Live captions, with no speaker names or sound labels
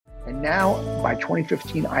And now by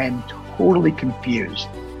 2015, I am totally confused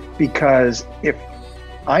because if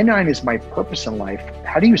I9 is my purpose in life,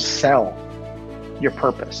 how do you sell your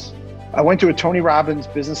purpose? I went to a Tony Robbins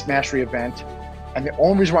Business Mastery event, and the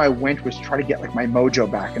only reason why I went was to try to get like my mojo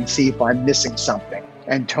back and see if I'm missing something.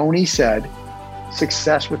 And Tony said,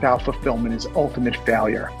 success without fulfillment is ultimate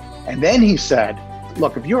failure. And then he said,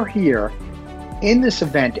 look, if you're here in this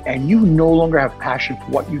event and you no longer have passion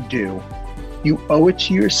for what you do, you owe it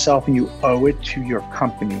to yourself and you owe it to your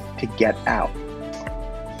company to get out.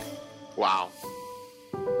 Wow.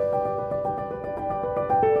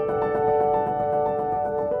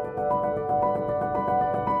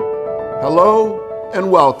 Hello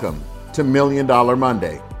and welcome to Million Dollar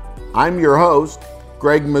Monday. I'm your host,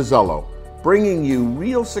 Greg Mazzillo, bringing you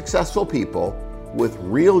real successful people with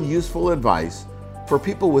real useful advice for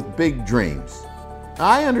people with big dreams.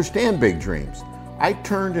 I understand big dreams. I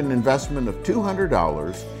turned an investment of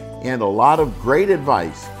 $200 and a lot of great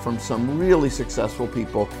advice from some really successful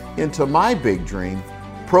people into my big dream,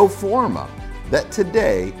 Proforma, that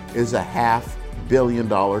today is a $500 million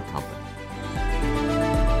company.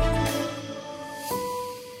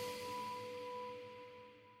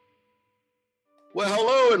 Well,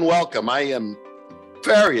 hello and welcome. I am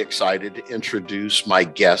very excited to introduce my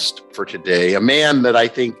guest for today, a man that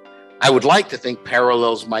I would like to think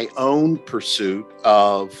parallels my own pursuit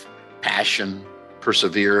of passion,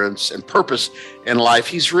 perseverance, and purpose in life.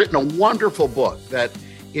 He's written a wonderful book that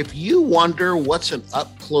if you wonder what's an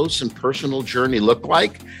up close and personal journey look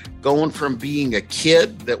like, going from being a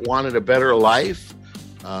kid that wanted a better life,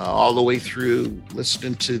 all the way through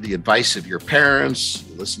listening to the advice of your parents,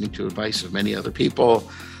 listening to advice of many other people,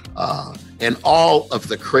 and all of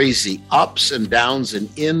the crazy ups and downs and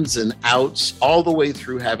ins and outs, all the way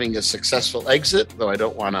through having a successful exit, though I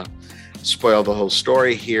don't want to spoil the whole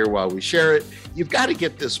story here while we share it. You've got to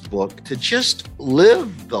get this book to just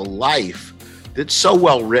live the life that's so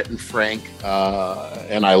well written, Frank,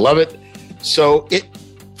 and I love it. So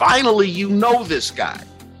finally, you know this guy.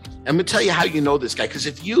 I'm going to tell you how you know this guy, because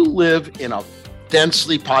if you live in a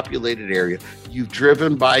densely populated area, you've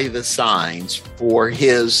driven by the signs for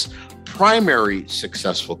his primary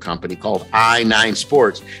successful company called I9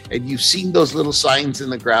 Sports, and you've seen those little signs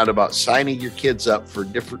in the ground about signing your kids up for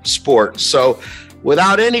different sports. So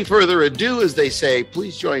without any further ado, as they say,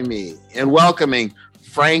 please join me in welcoming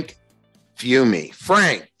Frank Fiume.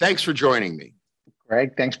 Frank, thanks for joining me.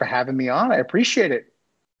 Greg, thanks for having me on. I appreciate it.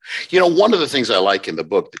 You know, one of the things I like in the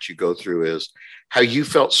book that you go through is how you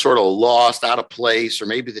felt sort of lost, out of place, or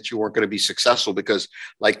maybe that you weren't going to be successful because,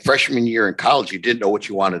 like freshman year in college, you didn't know what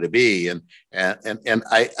you wanted to be. And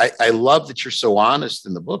I love that you're so honest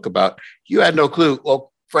in the book about you had no clue.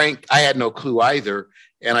 Well, Frank, I had no clue either.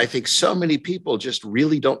 And I think so many people just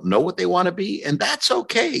really don't know what they want to be. And that's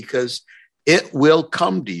okay, because it will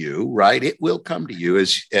come to you, right? It will come to you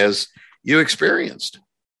as you experienced.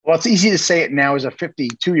 Well, it's easy to say it now as a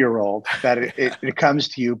 52-year-old that it comes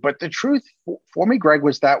to you. But the truth for me, Greg,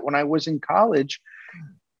 was that when I was in college,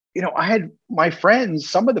 you know, I had my friends,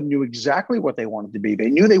 some of them knew exactly what they wanted to be. They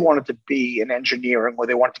knew they wanted to be in engineering, or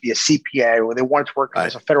they wanted to be a CPA, or they wanted to work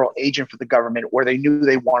as a federal agent for the government, or they knew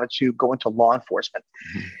they wanted to go into law enforcement.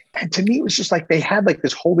 Mm-hmm. And to me, it was just like they had like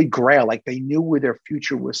this holy grail, like they knew where their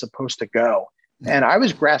future was supposed to go. Mm-hmm. And I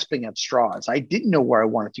was grasping at straws. I didn't know where I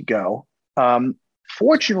wanted to go.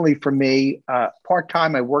 Fortunately for me,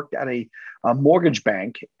 part-time, I worked at a mortgage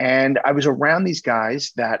bank, and I was around these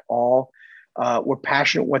guys that all were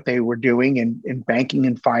passionate what they were doing in banking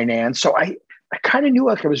and finance. So I kind of knew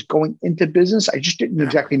like I was going into business. I just didn't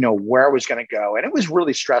exactly know where I was going to go. And it was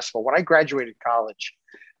really stressful. When I graduated college,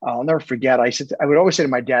 I'll never forget, I would always say to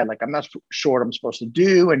my dad, like, I'm not sure what I'm supposed to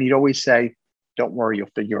do. And he'd always say, don't worry, you'll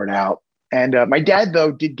figure it out. And my dad,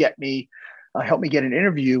 though, did helped me get an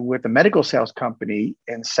interview with a medical sales company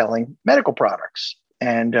in selling medical products.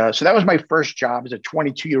 And so that was my first job as a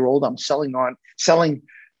 22-year-old. I'm selling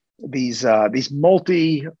these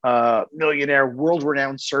multi-millionaire,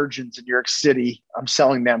 world-renowned surgeons in New York City. I'm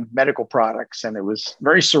selling them medical products, and it was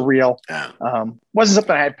very surreal. Wasn't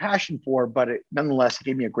something I had passion for, but nonetheless, it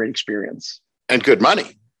gave me a great experience. And good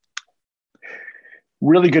money.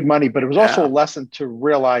 Really good money, but it was also a lesson to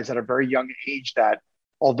realize at a very young age that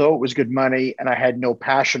although it was good money and I had no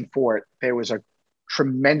passion for it, there was a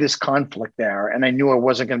tremendous conflict there. And I knew I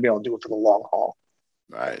wasn't going to be able to do it for the long haul.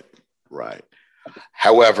 Right.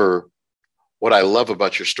 However, what I love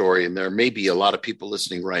about your story, and there may be a lot of people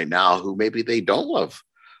listening right now who maybe they don't love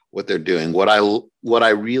what they're doing. What I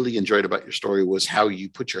really enjoyed about your story was how you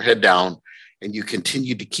put your head down and you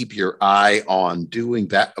continued to keep your eye on doing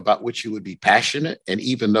that about which you would be passionate. And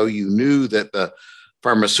even though you knew that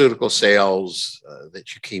pharmaceutical sales,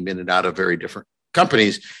 that you came in and out of very different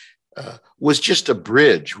companies, was just a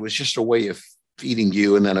bridge, was just a way of feeding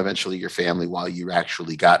you and then eventually your family while you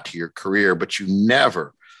actually got to your career, but you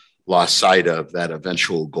never lost sight of that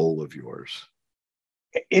eventual goal of yours.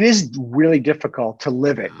 It is really difficult to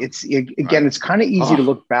live it. It's kind of easy to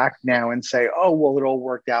look back now and say, oh, well, it all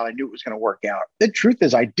worked out. I knew it was going to work out. The truth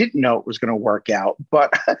is I didn't know it was going to work out,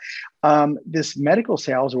 but this medical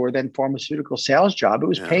sales or then pharmaceutical sales job, it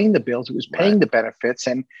was paying the bills. It was paying the benefits.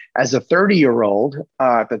 And as a 30-year-old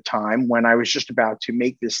at the time, when I was just about to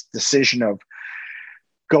make this decision of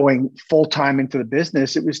going full-time into the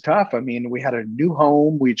business, it was tough. I mean, we had a new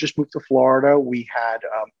home. We just moved to Florida. We had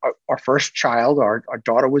our first child. Our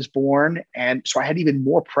daughter was born. And so I had even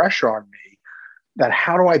more pressure on me that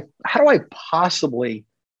how do I possibly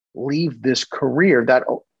leave this career that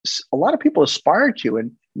a lot of people aspire to?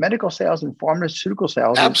 And medical sales and pharmaceutical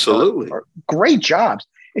sales absolutely are great jobs.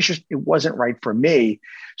 It's just, it wasn't right for me.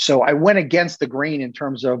 So I went against the grain in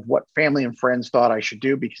terms of what family and friends thought I should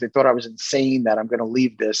do, because they thought I was insane that I'm going to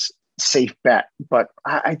leave this safe bet. But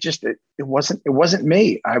it wasn't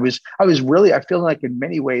me. I feel like in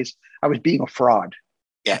many ways I was being a fraud.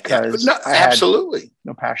 Yeah. Absolutely.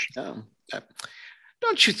 No passion.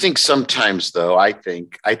 Don't you think sometimes, though, I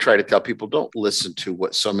try to tell people, don't listen to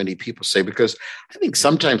what so many people say, because I think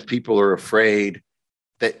sometimes people are afraid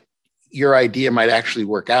that your idea might actually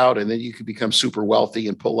work out and then you could become super wealthy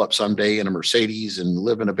and pull up someday in a Mercedes and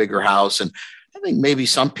live in a bigger house. And I think maybe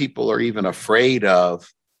some people are even afraid of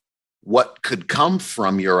what could come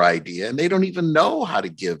from your idea, and they don't even know how to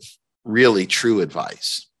give really true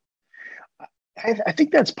advice. I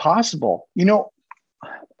think that's possible. You know,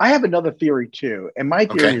 I have another theory too. And my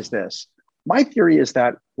theory is this. My theory is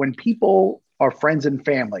that when people, our friends and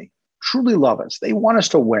family, truly love us, they want us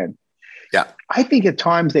to win. Yeah. I think at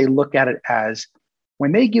times they look at it as,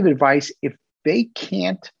 when they give advice, if they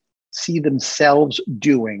can't see themselves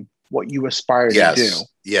doing what you aspire to do,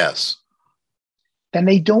 then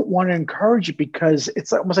they don't want to encourage it, because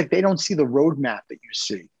it's almost like they don't see the roadmap that you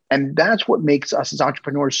see. And that's what makes us as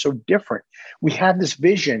entrepreneurs so different. We have this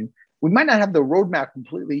vision. We might not have the roadmap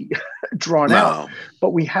completely drawn out,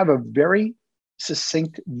 but we have a very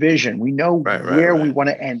succinct vision. We know where we want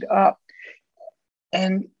to end up.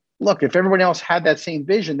 And look, if everyone else had that same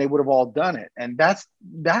vision, they would have all done it. And that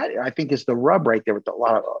I think is the rub right there with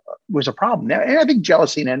was a problem. Now, and I think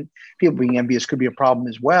jealousy and people being envious could be a problem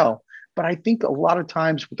as well. But I think a lot of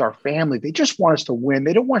times with our family, they just want us to win.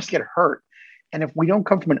 They don't want us to get hurt. And if we don't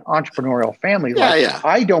come from an entrepreneurial family,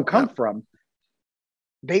 I don't come from,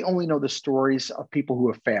 they only know the stories of people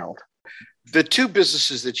who have failed. The two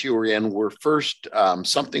businesses that you were in were first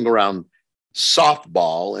something around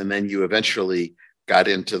softball, and then you eventually got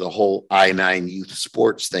into the whole I-9 youth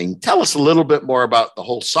sports thing. Tell us a little bit more about the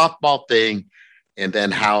whole softball thing, and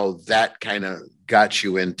then how that kind of got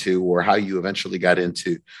you into, or how you eventually got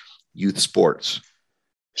into youth sports.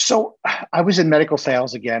 So I was in medical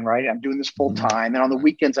sales again, right? I'm doing this full time. And on the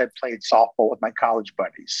weekends, I played softball with my college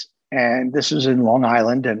buddies. And this was in Long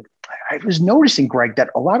Island. And I was noticing, Greg, that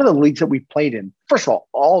a lot of the leagues that we played in, first of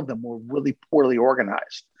all of them were really poorly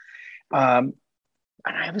organized. And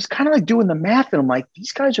I was kind of like doing the math, and I'm like,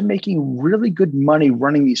 these guys are making really good money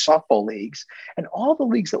running these softball leagues. And all the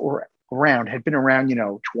leagues that were around had been around,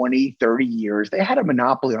 20, 30 years. They had a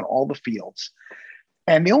monopoly on all the fields.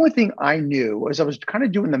 And the only thing I knew was, I was kind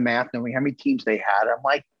of doing the math, knowing how many teams they had. I'm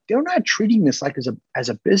like, they're not treating this like as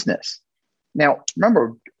a business. Now,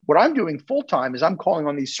 remember, what I'm doing full time is I'm calling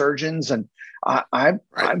on these surgeons, and I'm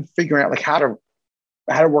figuring out like how to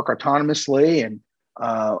work autonomously. And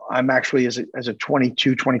I'm actually as a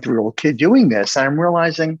 22, 23-year-old kid doing this, and I'm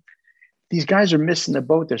realizing these guys are missing the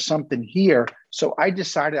boat. There's something here. So I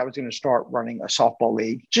decided I was going to start running a softball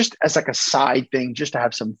league just as like a side thing, just to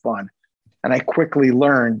have some fun. And I quickly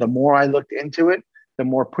learned, the more I looked into it, the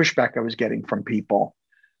more pushback I was getting from people.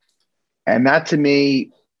 And that to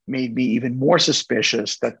me made me even more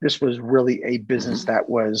suspicious that this was really a business that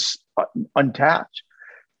was untapped.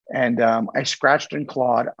 And I scratched and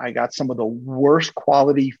clawed. I got some of the worst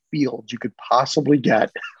quality fields you could possibly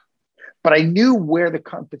get. But I knew where the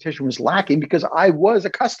competition was lacking, because I was a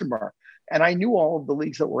customer and I knew all of the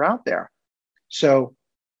leagues that were out there. So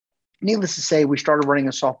needless to say, we started running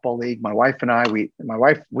a softball league. My wife and I,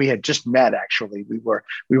 we had just met, actually. We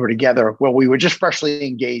were together. Well, we were just freshly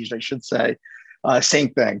engaged, I should say. Same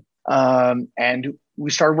thing. And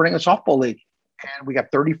we started running a softball league, and we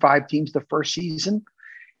got 35 teams the first season.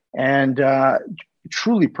 And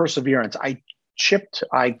truly perseverance. I chipped,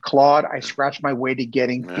 I clawed, I scratched my way to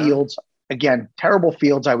getting fields. Again, terrible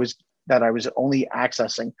fields that that I was only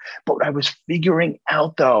accessing. But what I was figuring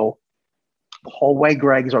out, though, the whole way,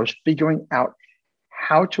 Greg, is I was figuring out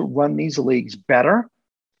how to run these leagues better.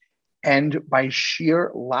 And by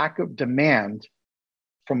sheer lack of demand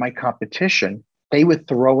from my competition, they were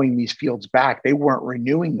throwing these fields back. They weren't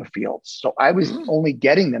renewing the fields. So I was only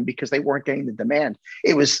getting them because they weren't getting the demand.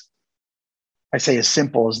 It was, I say, as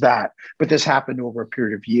simple as that. But this happened over a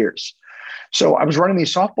period of years. So I was running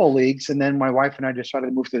these softball leagues, and then my wife and I decided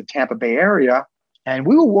to move to the Tampa Bay area. And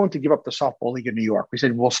we were willing to give up the softball league in New York. We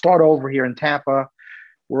said, we'll start over here in Tampa.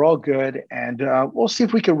 We're all good. And we'll see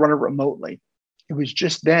if we can run it remotely. It was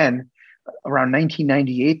just then, around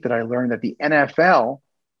 1998, that I learned that the NFL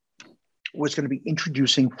was going to be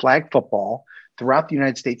introducing flag football throughout the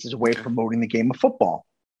United States as a way of promoting the game of football.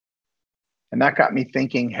 And that got me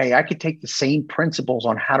thinking, hey, I could take the same principles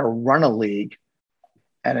on how to run a league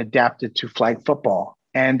and adapt it to flag football.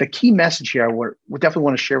 And the key message here I would definitely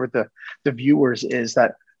want to share with the viewers is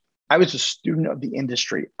that I was a student of the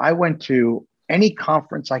industry. I went to any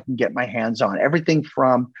conference I can get my hands on, everything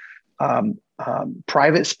from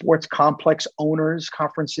private sports complex owners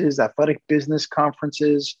conferences, athletic business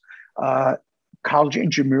conferences, college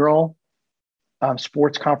intramural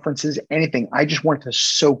sports conferences, anything. I just wanted to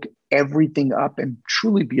soak everything up and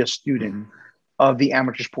truly be a student of the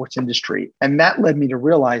amateur sports industry. And that led me to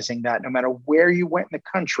realizing that no matter where you went in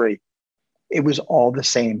the country, it was all the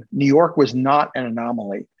same. New York was not an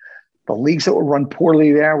anomaly. The leagues that were run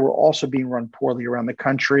poorly there were also being run poorly around the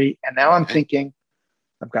country. And now I'm thinking,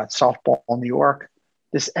 I've got softball in New York.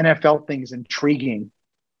 This NFL thing is intriguing,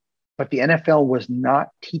 but the NFL was not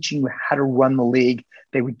teaching you how to run the league.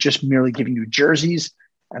 They were just merely giving you jerseys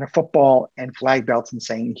and a football and flag belts and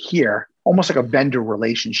saying, here, almost like a vendor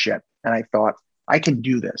relationship. And I thought, I can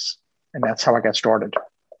do this. And that's how I got started.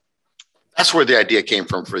 That's where the idea came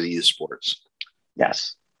from for the youth sports.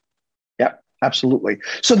 Yes. Yep, absolutely.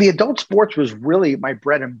 So the adult sports was really my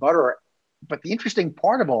bread and butter. But the interesting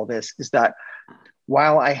part of all this is that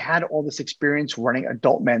while I had all this experience running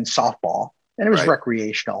adult men's softball, and it was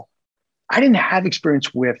recreational, I didn't have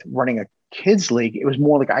experience with running a kids league. It was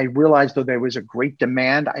more like I realized, though there was a great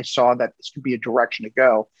demand, I saw that this could be a direction to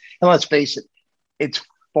go. And let's face it, it's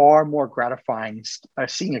far more gratifying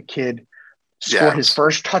seeing a kid score his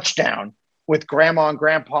first touchdown with grandma and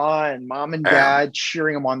grandpa and mom and dad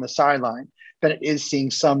cheering him on the sideline than it is seeing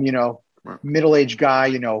some, middle-aged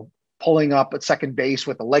guy, pulling up at second base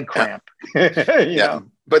with a leg cramp. You know?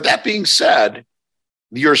 But that being said,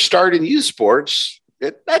 your start in youth sports,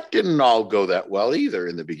 that didn't all go that well either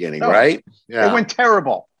in the beginning, right? Yeah. It went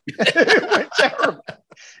terrible. It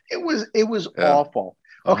was awful.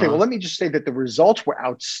 Okay, well, let me just say that the results were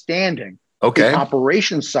outstanding. Okay. The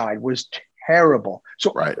operations side was terrible.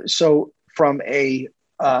 So from a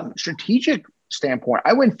strategic standpoint,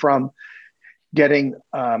 I went from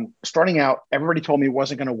starting out, everybody told me it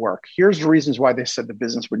wasn't going to work. Here's the reasons why they said the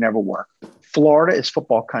business would never work. Florida is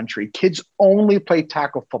football country. Kids only play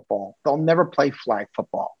tackle football. They'll never play flag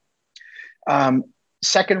football.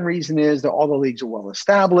 Second reason is that all the leagues are well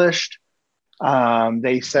established.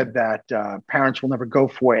 They said that parents will never go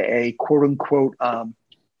for a quote unquote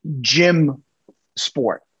gym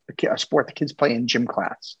sport, a sport the kids play in gym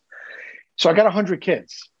class. So I got 100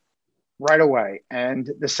 kids right away. And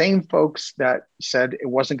the same folks that said it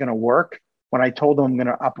wasn't going to work, when I told them I'm going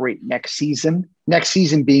to operate next season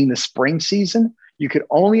being the spring season, you could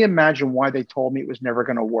only imagine why they told me it was never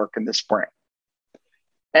going to work in the spring.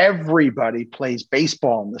 Everybody plays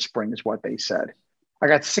baseball in the spring is what they said. I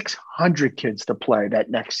got 600 kids to play that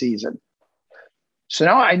next season. So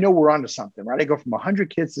now I know we're onto something, right? I go from 100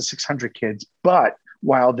 kids to 600 kids. But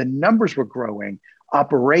while the numbers were growing,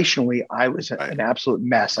 operationally, I was an absolute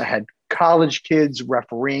mess. I had college kids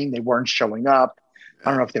refereeing. They weren't showing up. I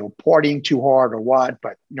don't know if they were partying too hard or what,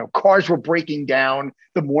 but cars were breaking down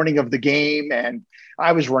the morning of the game. And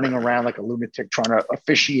I was running around like a lunatic trying to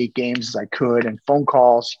officiate games as I could, and phone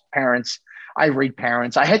calls, parents, irate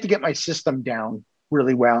parents. I had to get my system down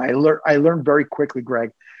really well. I learned very quickly,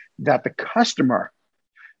 Greg, that the customer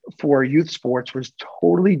for youth sports was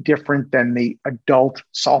totally different than the adult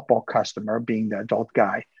softball customer, being the adult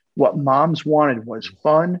guy. What moms wanted was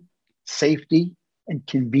fun, safety, and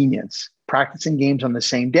convenience. Practicing games on the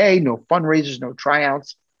same day, no fundraisers, no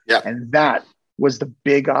tryouts. Yeah. And that was the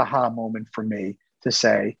big aha moment for me to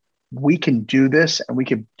say, we can do this, and we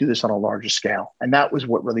can do this on a larger scale. And that was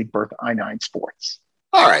what really birthed I9 Sports.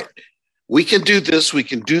 All right. We can do this. We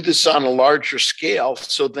can do this on a larger scale.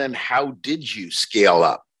 So then how did you scale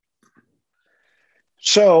up?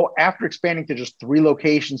 So after expanding to just 3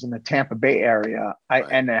 locations in the Tampa Bay area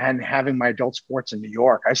and having my adult sports in New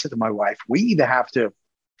York, I said to my wife, we either have to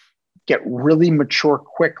get really mature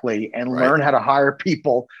quickly and Right. learn how to hire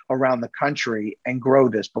people around the country and grow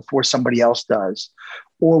this before somebody else does,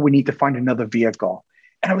 or we need to find another vehicle.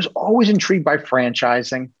 And I was always intrigued by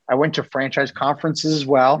franchising. I went to franchise conferences as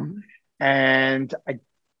well. Mm-hmm. And I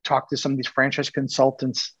talked to some of these franchise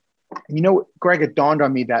consultants. And you know, Greg, it dawned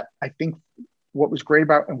on me that I think what is great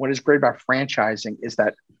about franchising is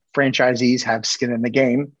that franchisees have skin in the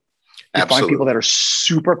game. You find people that are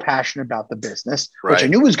super passionate about the business, which I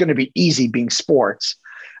knew was going to be easy being sports.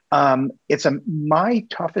 It's my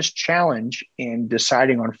toughest challenge in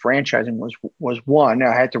deciding on franchising was one,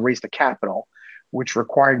 I had to raise the capital, which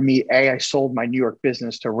required me, I sold my New York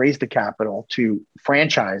business to raise the capital to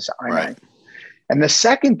franchise I-9. Right. And the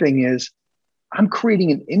second thing is I'm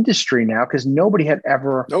creating an industry now because nobody had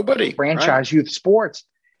ever franchised youth sports.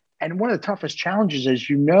 And one of the toughest challenges, as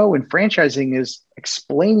you know, in franchising is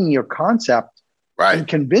explaining your concept and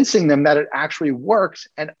convincing them that it actually works.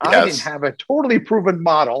 And I didn't have a totally proven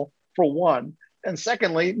model, for one. And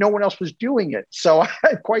secondly, no one else was doing it. So I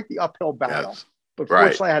had quite the uphill battle. Yes. But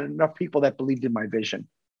fortunately, I had enough people that believed in my vision.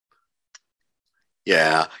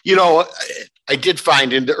 Yeah. You know, I did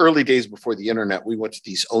find in the early days before the internet, we went to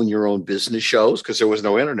these own your own business shows because there was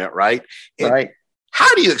no internet, right? And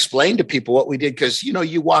how do you explain to people what we did? Because, you know,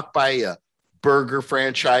 you walk by a burger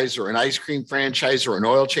franchise or an ice cream franchise or an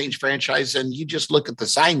oil change franchise, and you just look at the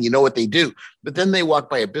sign, you know what they do. But then they walk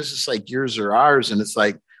by a business like yours or ours, and it's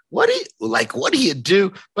like, what do you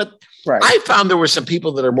do? But I found there were some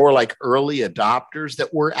people that are more like early adopters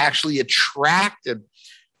that were actually attracted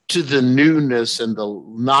to the newness and the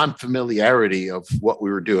non-familiarity of what we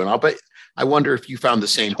were doing. I wonder if you found the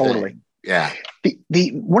same thing. Yeah.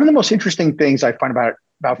 The one of the most interesting things I find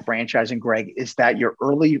about franchising, Greg, is that your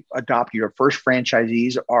early adopter, your first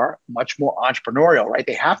franchisees are much more entrepreneurial, right?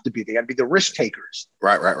 They have to be. They got to be the risk takers.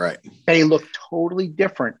 Right. They look totally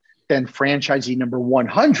different than franchisee number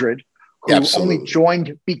 100, who only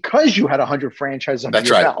joined because you had 100 franchises under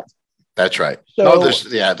your belt. That's right. So,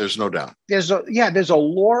 there's no doubt. There's a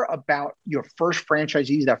lore about your first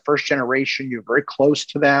franchisees, that first generation. You're very close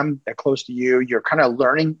to them. They're close to you. You're kind of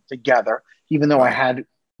learning together. Even though I had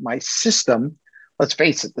my system, let's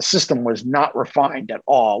face it, the system was not refined at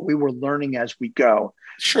all. We were learning as we go.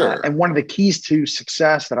 Sure. And one of the keys to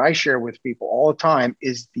success that I share with people all the time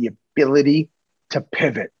is the ability to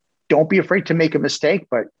pivot. Don't be afraid to make a mistake,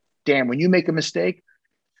 but damn, when you make a mistake,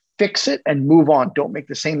 fix it and move on. Don't make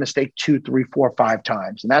the same mistake 2, 3, 4, 5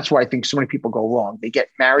 times. And that's why I think so many people go wrong. They get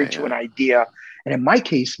married to an idea. And in my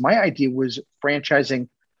case, my idea was franchising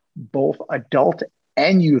both adult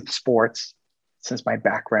and youth sports, since my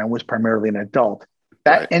background was primarily an adult.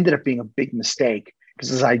 That ended up being a big mistake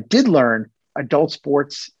because, as I did learn, adult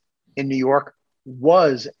sports in New York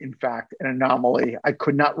was, in fact, an anomaly. I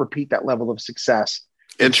could not repeat that level of success.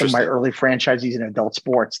 From my early franchisees in adult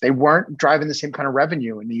sports. They weren't driving the same kind of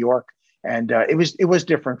revenue in New York. And it was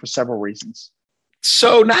different for several reasons.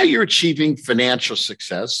 So now you're achieving financial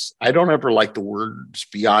success. I don't ever like the words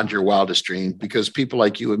beyond your wildest dream because people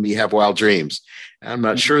like you and me have wild dreams. And I'm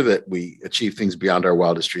not sure that we achieve things beyond our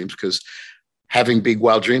wildest dreams because having big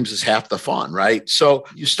wild dreams is half the fun, right? So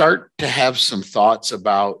you start to have some thoughts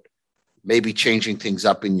about maybe changing things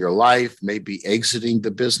up in your life, maybe exiting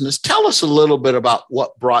the business. Tell us a little bit about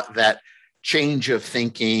what brought that change of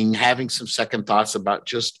thinking, having some second thoughts about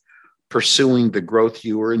just pursuing the growth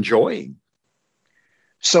you were enjoying.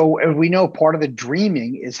 So as we know, part of the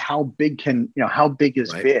dreaming is how big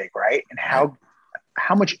is big, right? And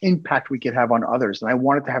how much impact we could have on others. And I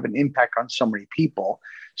wanted to have an impact on so many people.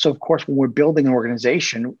 So of course, when we're building an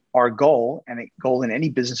organization, our goal, and a goal in any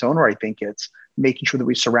business owner, I think it's making sure that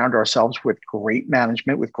we surround ourselves with great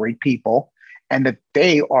management, with great people, and that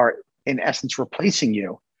they are in essence replacing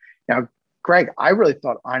you. Now, Greg, I really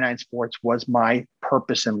thought I-9 Sports was my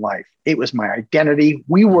purpose in life. It was my identity.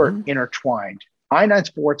 We were intertwined. I-9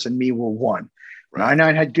 Sports and me were one. Right.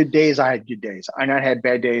 I-9 had good days. I had good days. I-9 had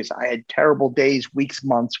bad days. I had terrible days, weeks,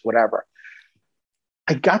 months, whatever.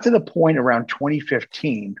 I got to the point around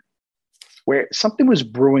 2015 where something was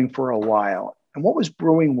brewing for a while. And what was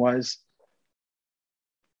brewing was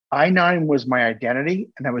I-9 was my identity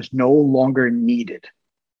and I was no longer needed.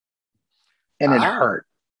 And it hurt.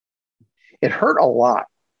 It hurt a lot.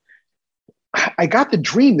 I got the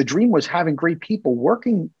dream. The dream was having great people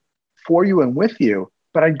working for you and with you.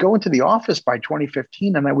 But I'd go into the office by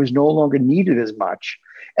 2015 and I was no longer needed as much.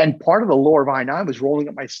 And part of the lore of I-9 was rolling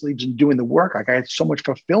up my sleeves and doing the work. Like I had so much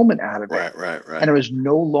fulfillment out of it. Right. And I was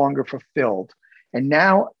no longer fulfilled. And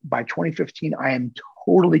now by 2015, I am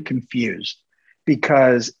totally confused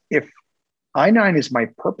because if I-9 is my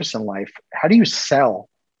purpose in life, how do you sell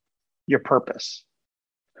your purpose?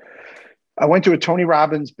 I went to a Tony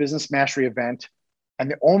Robbins Business Mastery event. And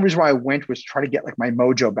the only reason why I went was to try to get like my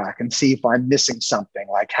mojo back and see if I'm missing something.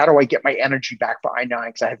 Like, how do I get my energy back for I-9?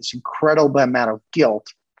 Because I had this incredible amount of guilt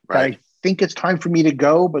that I think it's time for me to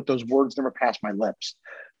go, but those words never passed my lips.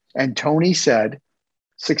 And Tony said,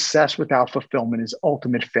 success without fulfillment is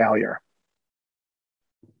ultimate failure.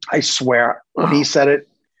 I swear, when he said it,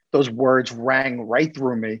 those words rang right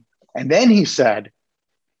through me. And then he said,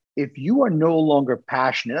 if you are no longer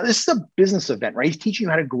passionate, now this is a business event, right? He's teaching you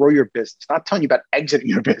how to grow your business, not telling you about exiting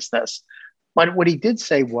your business. But what he did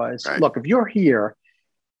say was, look, if you're here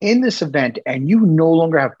in this event and you no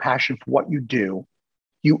longer have passion for what you do,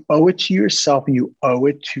 you owe it to yourself and you owe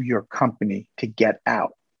it to your company to get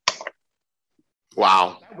out.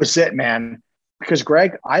 Wow. That was it, man. Because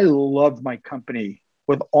Greg, I loved my company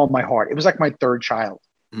with all my heart. It was like my third child.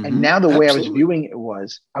 Mm-hmm. And now the way I was viewing it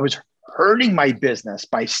was, I was hurting my business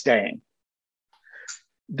by staying.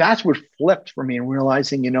 That's what flipped for me and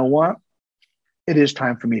realizing, you know what? It is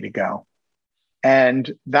time for me to go.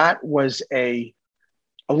 And that was a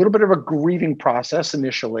little bit of a grieving process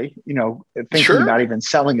initially, you know, thinking about even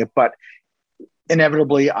selling it. But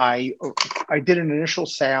inevitably, I did an initial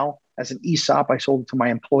sale as an ESOP. I sold it to my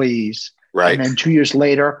employees. Right. And then 2 years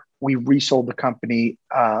later, we resold the company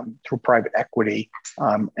through private equity.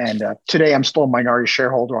 And today I'm still a minority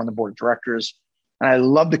shareholder on the board of directors. And I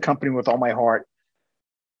love the company with all my heart.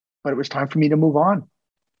 But it was time for me to move on.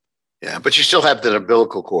 Yeah, but you still have that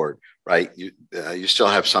umbilical cord, right? You still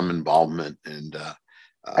have some involvement. And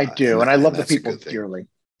I do. And I love the people dearly.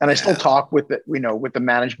 And I still talk with the, with the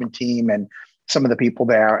management team and some of the people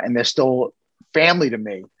there. And they're still family to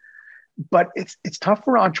me. But it's tough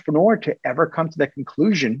for an entrepreneur to ever come to that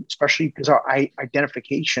conclusion, especially because our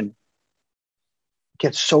identification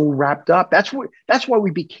gets so wrapped up. That's why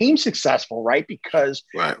we became successful, right? Because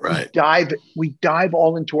we dive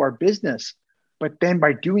all into our business. But then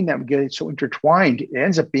by doing that, we get it so intertwined, it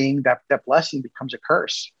ends up being that blessing becomes a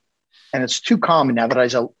curse. And it's too common now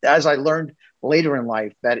that as I learned later in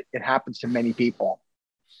life that it happens to many people.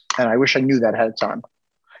 And I wish I knew that ahead of time.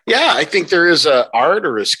 Yeah, I think there is an art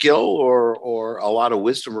or a skill or a lot of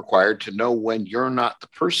wisdom required to know when you're not the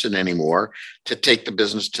person anymore to take the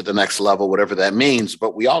business to the next level, whatever that means.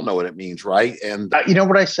 But we all know what it means, right? And you know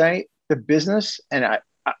what I say? The business, and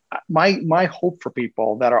my hope for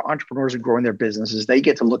people that are entrepreneurs and growing their businesses, they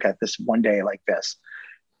get to look at this one day like this.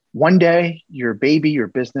 One day, your baby, your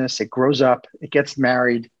business, it grows up, it gets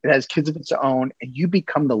married, it has kids of its own, and you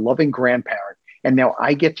become the loving grandparent. And now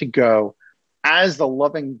I get to go as the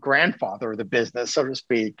loving grandfather of the business, so to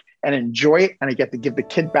speak, and enjoy it. And I get to give the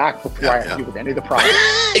kid back before I have to do with any of the product.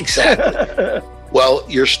 Exactly. Well,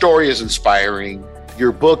 your story is inspiring.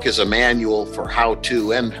 Your book is a manual for how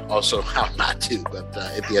to and also how not to. But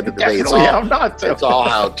at the end of the day, it's all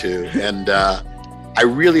how to. And I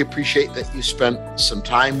really appreciate that you spent some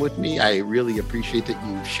time with me. I really appreciate that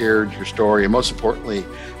you shared your story. And most importantly,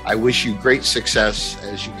 I wish you great success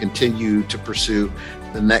as you continue to pursue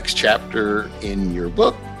the next chapter in your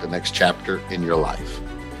book, the next chapter in your life.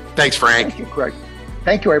 Thanks, Frank. Thank you, Greg.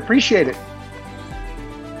 Thank you. I appreciate it.